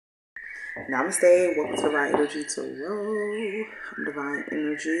Namaste. Welcome to Divine Energy Tarot. I'm Divine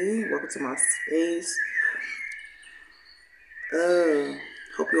Energy. Welcome to my space.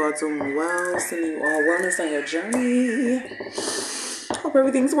 Hope you all doing well. Sending you all wellness on your journey. Hope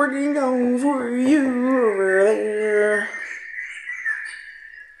everything's working out for you over there.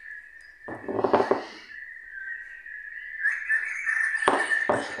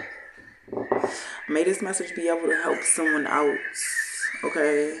 May this message be able to help someone out.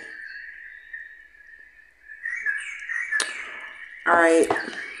 Okay. All right.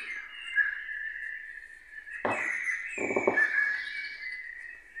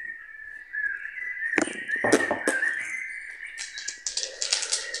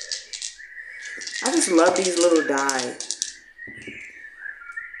 I just love these little die.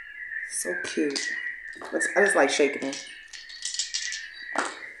 So cute. I just like shaking them.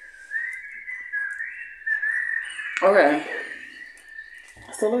 Okay.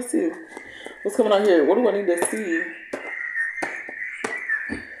 So let's see. What's coming out here? What do I need to see?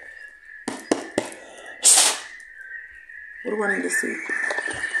 What do I need to see?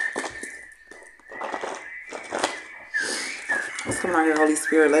 What's coming out here, Holy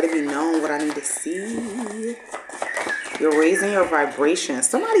Spirit? Let it be known what I need to see. You're raising your vibration.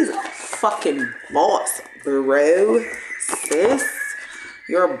 Somebody's a fucking boss, bro. Sis.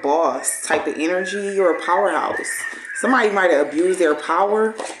 You're a boss type of energy. You're a powerhouse. Somebody might have abused their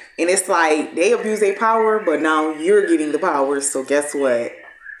power. And it's like they abuse their power, but now you're getting the power. So guess what?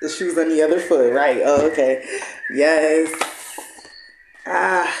 The shoe's on the other foot, right? Oh, okay. Yes.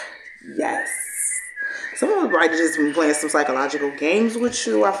 Yes. Someone might have just been playing some psychological games with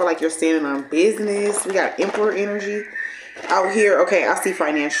you. I feel like you're standing on business. We got Emperor energy out here. Okay, I see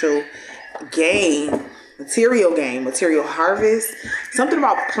financial gain, material harvest. Something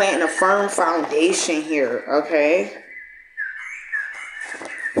about planting a firm foundation here, okay?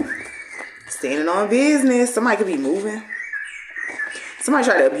 Standing on business. Somebody could be moving. Somebody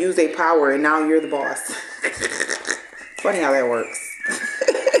tried to abuse their power and now you're the boss. Funny how that works.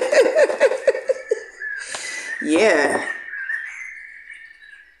 Yeah.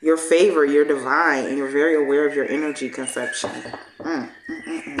 You're favored, you're divine, and you're very aware of your energy conception. I'm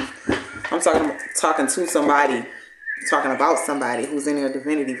talking to somebody, talking about somebody who's in their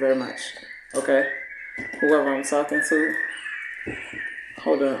divinity very much. Okay? Whoever I'm talking to.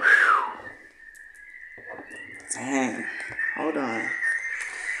 Hold on. Dang. Hold on.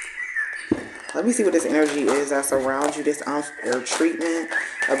 Let me see what this energy is that's around you. This unfair treatment,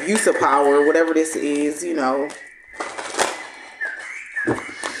 abuse of power, whatever this is, you know.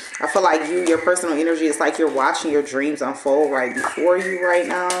 I feel like your personal energy, it's like you're watching your dreams unfold right before you right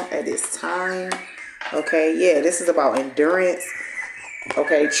now at this time. Okay, yeah, this is about endurance.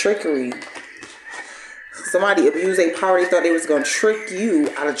 Okay, trickery. Somebody abused their power. They thought they was going to trick you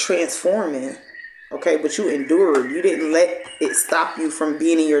out of transforming. Okay, but you endured. You didn't let it stop you from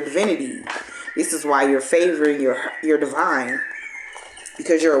being in your divinity. This is why you're favoring your divine.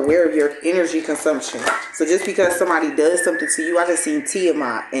 Because you're aware of your energy consumption. So just because somebody does something to you, I just seen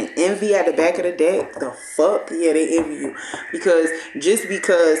Tiamat and envy at the back of the deck. The fuck? Yeah, they envy you. Because just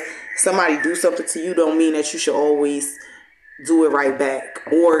because somebody do something to you don't mean that you should always do it right back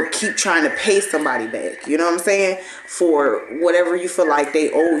or keep trying to pay somebody back. You know what I'm saying? For whatever you feel like they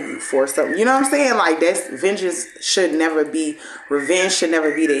owe you for something. You know what I'm saying? Like that's vengeance should never be, revenge should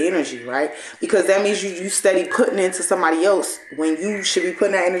never be the energy, right? Because that means you steady putting into somebody else when you should be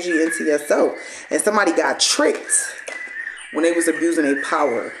putting that energy into yourself. And somebody got tricked when they was abusing their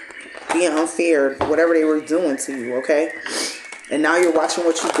power, being unfair, whatever they were doing to you, okay? And now you're watching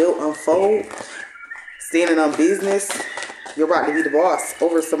what you built unfold, standing on business. You're about to be the boss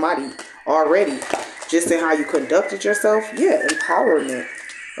over somebody already. Just in how you conducted yourself. Yeah, empowerment.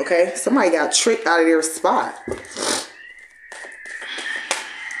 Okay? Somebody got tricked out of their spot.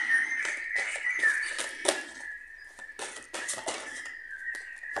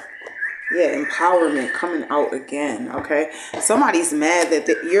 Yeah, empowerment coming out again. Okay? Somebody's mad that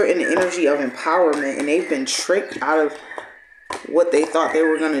you're in the energy of empowerment and they've been tricked out of what they thought they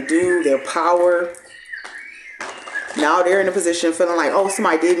were going to do, their power. Now they're in a position feeling like, oh,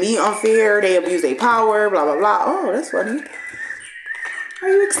 somebody did me unfair. They abused their power, blah, blah, blah. Oh, that's funny. Are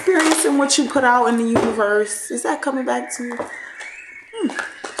you experiencing what you put out in the universe? Is that coming back to you?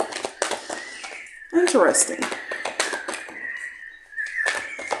 Interesting.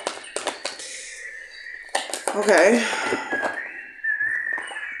 Okay.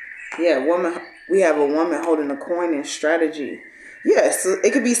 Yeah, woman. We have a woman holding a coin in strategy. Yes, yeah, so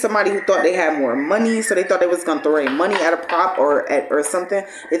it could be somebody who thought they had more money, so they thought they was gonna throw their money at a prop or something.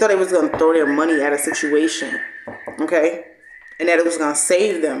 They thought they was gonna throw their money at a situation, okay, and that it was gonna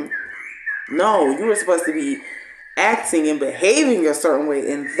save them No, you were supposed to be acting and behaving a certain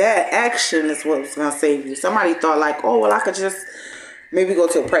way, and that action is what was going to save you. Somebody thought like, oh, well, I could just maybe go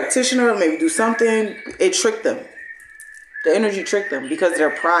to a practitioner, maybe do something. It tricked them. The energy tricked them because of their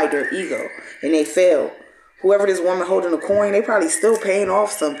pride, their ego, and they failed. Whoever this woman holding the coin, they probably still paying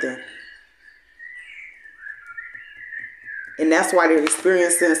off something. And that's why they're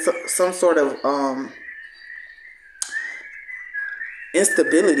experiencing some sort of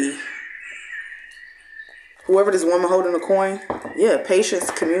instability. Whoever this woman holding the coin, yeah, patience,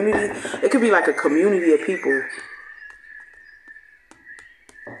 community. It could be like a community of people.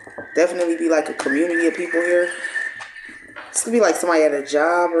 Definitely be like a community of people here. This could be like somebody at a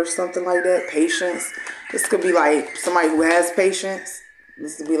job or something like that. Patience. This could be like somebody who has patience.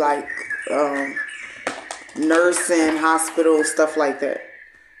 This could be like nursing, hospital, stuff like that.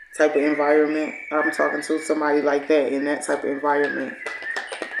 Type of environment. I'm talking to somebody like that in that type of environment.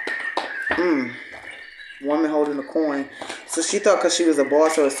 Woman holding a coin. So she thought because she was a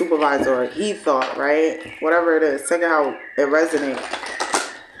boss or a supervisor, or he thought, right? Whatever it is. Check out how it resonates.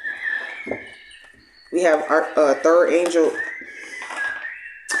 We have our third angel.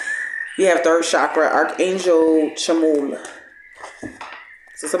 We have third chakra, Archangel Chamul.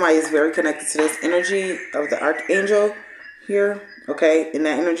 So somebody is very connected to this energy of the Archangel here. Okay. And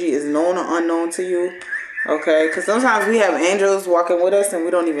that energy is known or unknown to you. Okay. Because sometimes we have angels walking with us and we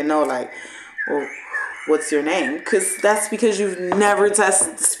don't even know, like, well, what's your name? Because that's because you've never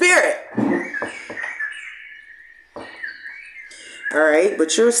tested the spirit. All right,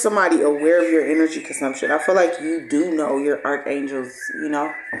 but you're somebody aware of your energy consumption. I feel like you do know your archangels, you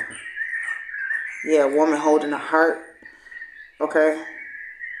know. Yeah, a woman holding a heart. Okay.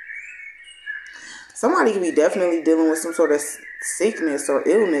 Somebody could be definitely dealing with some sort of sickness or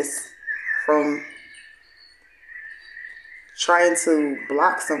illness from trying to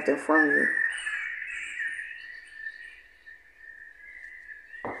block something from you.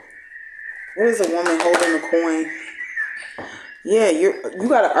 What is a woman holding a coin? Yeah, you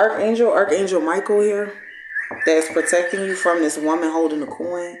got an Archangel Michael here that's protecting you from this woman holding a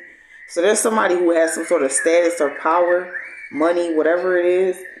coin. So there's somebody who has some sort of status or power, money, whatever it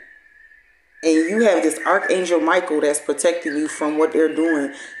is. And you have this Archangel Michael that's protecting you from what they're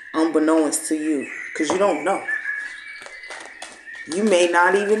doing unbeknownst to you. Because you don't know. You may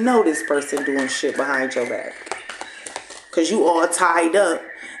not even know this person doing shit behind your back. Because you all tied up.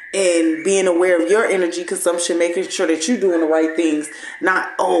 And being aware of your energy consumption, making sure that you're doing the right things.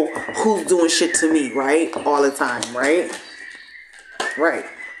 Not, oh, who's doing shit to me, right? All the time, right? Right.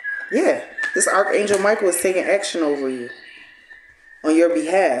 Yeah. This Archangel Michael is taking action over you. On your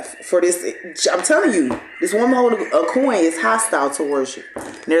behalf. For this, I'm telling you, this woman holding a coin is hostile towards you.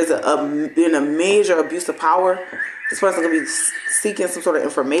 There's been a major abuse of power. This person could be seeking some sort of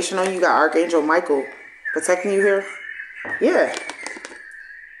information on you. You got Archangel Michael protecting you here. Yeah.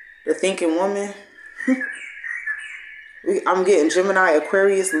 The thinking woman. I'm getting Gemini,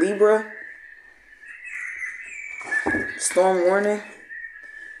 Aquarius, Libra. Storm warning.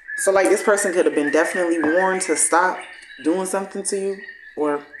 So like this person could have been definitely warned to stop doing something to you.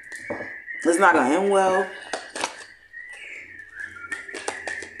 Or it's not going to end well.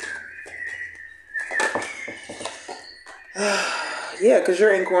 Yeah, because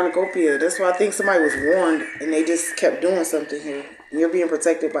you're in cornucopia. That's why I think somebody was warned and they just kept doing something here. You're being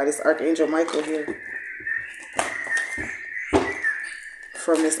protected by this Archangel Michael here.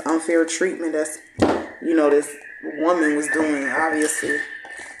 From this unfair treatment that's, you know, this woman was doing, obviously.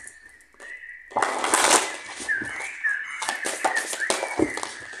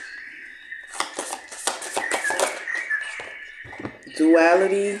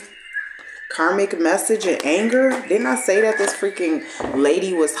 Duality. Karmic message and anger. Didn't I say that this freaking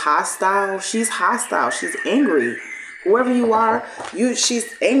lady was hostile? She's hostile. She's angry. Whoever you are,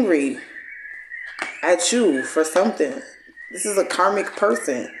 she's angry at you for something. This is a karmic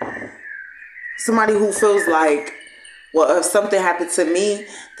person. Somebody who feels like, well, if something happened to me,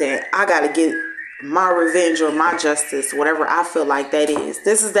 then I got to get my revenge or my justice, whatever I feel like that is.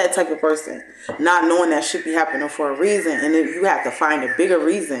 This is that type of person. Not knowing that shit be happening for a reason. And then you have to find a bigger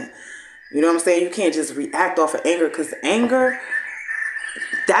reason. You know what I'm saying? You can't just react off of anger, because anger,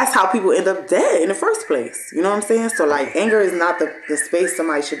 that's how people end up dead in the first place. You know what I'm saying? So like anger is not the space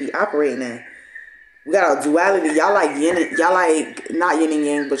somebody should be operating in. We got a duality. Y'all like yin, y'all like not yin and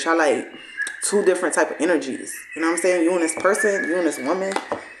yang, but y'all like two different type of energies. You know what I'm saying? You and this person, you and this woman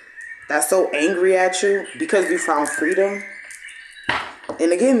that's so angry at you because you found freedom.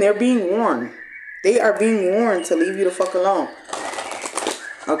 And again, they're being warned. They are being warned to leave you the fuck alone.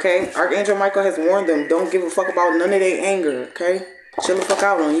 Okay? Archangel Michael has warned them. Don't give a fuck about none of their anger. Okay? Chill the fuck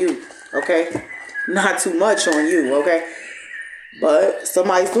out on you. Okay? Not too much on you, okay? But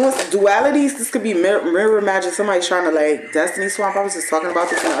somebody's doing some dualities. This could be mirror magic. Somebody's trying to like destiny swap. I was just talking about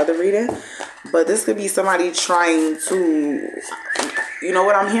this in the other reading. But this could be somebody trying to, you know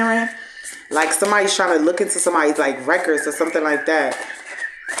what I'm hearing? Like somebody's trying to look into somebody's like records or something like that.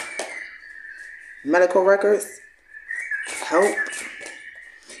 Medical records. Help.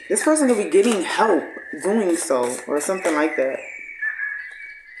 This person could be getting help doing so or something like that.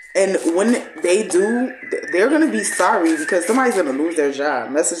 And when they do, they're going to be sorry because somebody's going to lose their job.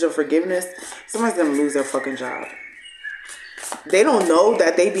 Message of forgiveness. Somebody's going to lose their fucking job. They don't know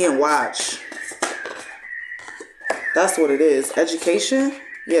that they being watched. That's what it is. Education.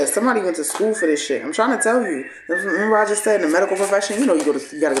 Yeah, somebody went to school for this shit. I'm trying to tell you. Remember I just said in the medical profession, you know you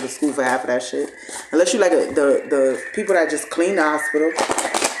gotta go to school for half of that shit. Unless you like the people that just clean the hospital.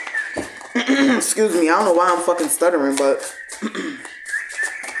 Excuse me, I don't know why I'm fucking stuttering, but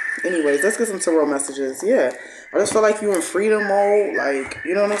anyways, let's get some tarot messages. Yeah. I just feel like you in freedom mode. Like,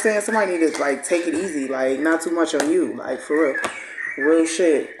 you know what I'm saying? Somebody need to like take it easy. Like, not too much on you. Like, for real. Real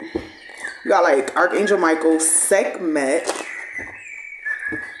shit. You got like Archangel Michael, Sekhmet.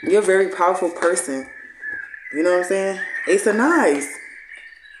 You're a very powerful person. You know what I'm saying? Ace of Knives.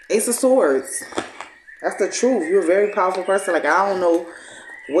 Ace of Swords. That's the truth. You're a very powerful person. Like, I don't know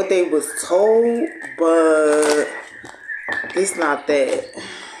what they was told, but it's not that.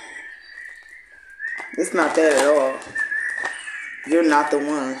 It's not that at all. You're not the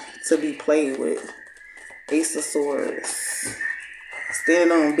one to be played with. Ace of Swords.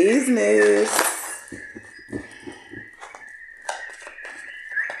 Standing on business.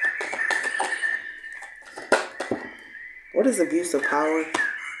 What is abuse of power?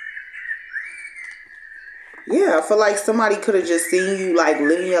 Yeah, I feel like somebody could have just seen you like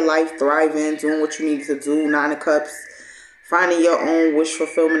living your life, thriving, doing what you need to do. Nine of Cups, finding your own wish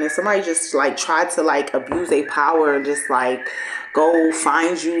fulfillment. And somebody just like tried to like abuse their power and just like go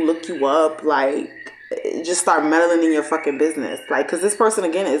find you, look you up, like just start meddling in your fucking business. Like, because this person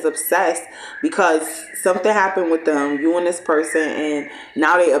again is obsessed because something happened with them, you and this person, and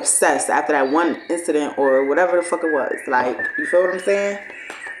now they obsessed after that one incident or whatever the fuck it was. Like, you feel what I'm saying?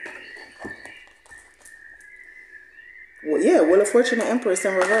 Well, yeah, Wheel of Fortune and Empress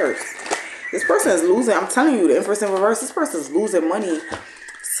in reverse. This person is losing. I'm telling you, the Empress in reverse, this person is losing money,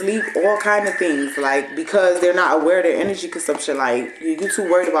 sleep, all kind of things. Like, because they're not aware of their energy consumption. Like, you're too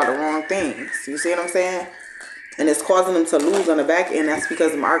worried about the wrong things. You see what I'm saying? And it's causing them to lose on the back end. That's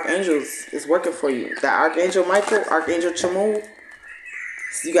because the archangels is working for you. That Archangel Michael, Archangel Chamu.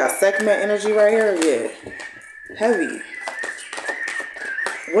 So you got Sekhmet energy right here. Yeah. Heavy.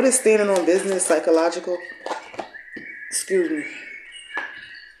 What is standing on business, psychological? Excuse me.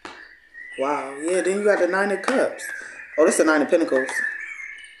 Wow. Yeah, then you got the Nine of Cups. Oh, this is the Nine of Pentacles.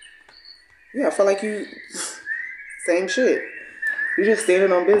 Yeah, I feel like you... Same shit. You just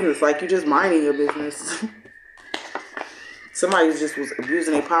standing on business. Like, you just minding your business. Somebody just was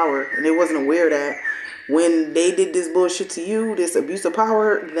abusing their power. And they wasn't aware that when they did this bullshit to you, this abuse of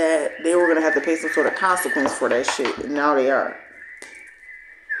power, that they were going to have to pay some sort of consequence for that shit. And now they are.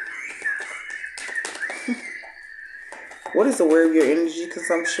 What is aware of your energy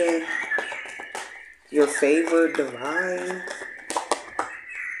consumption? Your favor, divine.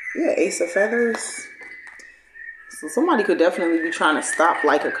 Yeah, Ace of Feathers. So somebody could definitely be trying to stop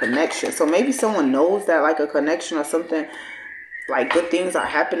like a connection. So maybe someone knows that like a connection or something, like good things are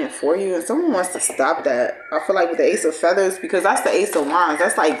happening for you, and someone wants to stop that. I feel like with the Ace of Feathers, because that's the Ace of Wands,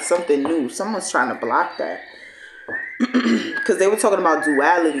 that's like something new. Someone's trying to block that. Because they were talking about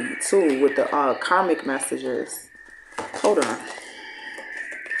duality too with the karmic messages. Hold on.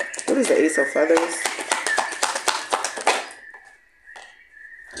 What is the Ace of Feathers?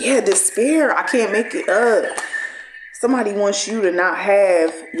 Yeah, despair. I can't make it up. Somebody wants you to not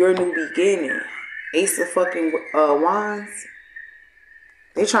have your new beginning. Ace of fucking Wands.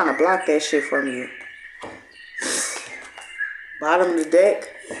 They trying to block that shit from you. Bottom of the deck.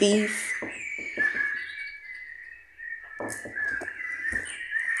 Thief.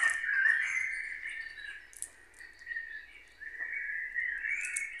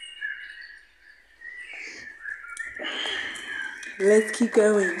 Let's keep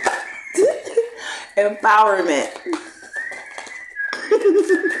going. Empowerment.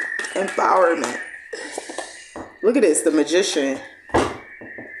 Empowerment. Look at this, the Magician.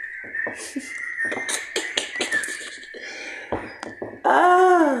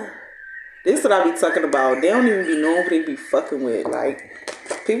 This is what I be talking about. They don't even be knowing who they be fucking with. Like,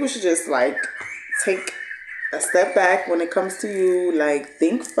 people should just like take a step back when it comes to you. Like,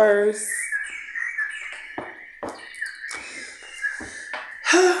 think first.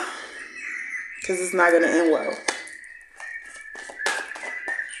 Because it's not going to end well.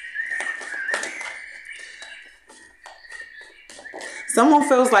 Someone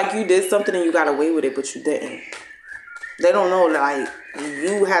feels like you did something and you got away with it, but you didn't. They don't know, like,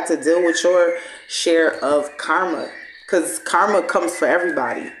 you had to deal with your share of karma. Because karma comes for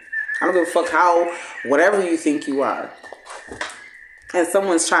everybody. I don't give a fuck how, whatever you think you are. And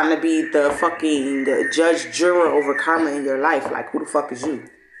someone's trying to be the fucking judge, juror over karma in your life. Like, who the fuck is you?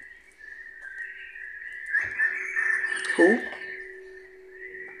 Who?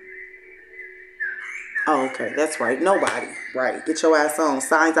 Oh, okay. That's right. Nobody. Right. Get your ass on.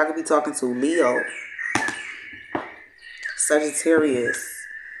 Signs I could be talking to. Leo. Sagittarius.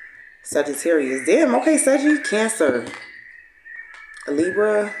 Sagittarius. Damn. Okay, Saggy. Cancer.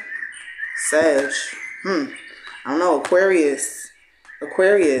 Libra. Sag. I don't know. Aquarius.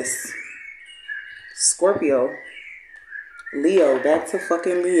 Aquarius. Scorpio. Leo. Back to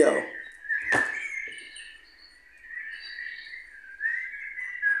fucking Leo.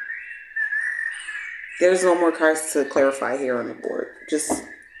 There's no more cards to clarify here on the board. Just,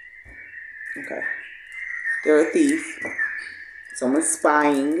 okay. They're a thief. Someone's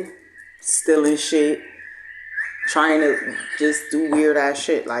spying, stealing shit, trying to just do weird ass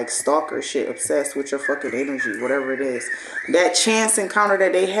shit, like stalker shit, obsessed with your fucking energy, whatever it is. That chance encounter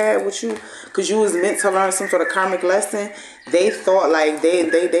that they had with you, because you was meant to learn some sort of karmic lesson, they thought like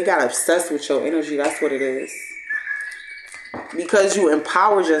they got obsessed with your energy. That's what it is. Because you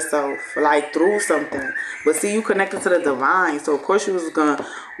empowered yourself, like, through something. But see, you connected to the divine. So, of course, you was going to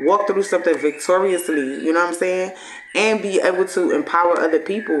walk through something victoriously. You know what I'm saying? And be able to empower other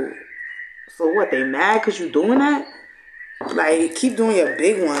people. So, what? They mad because you doing that? Like, keep doing your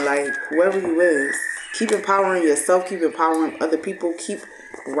big one. Like, whoever you is. Keep empowering yourself. Keep empowering other people. Keep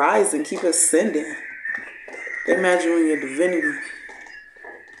rising. Keep ascending. They mad you in your divinity.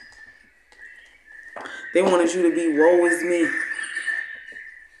 They wanted you to be woe is me.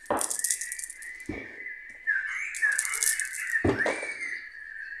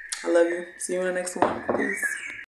 I love you. See you in the next one. Peace.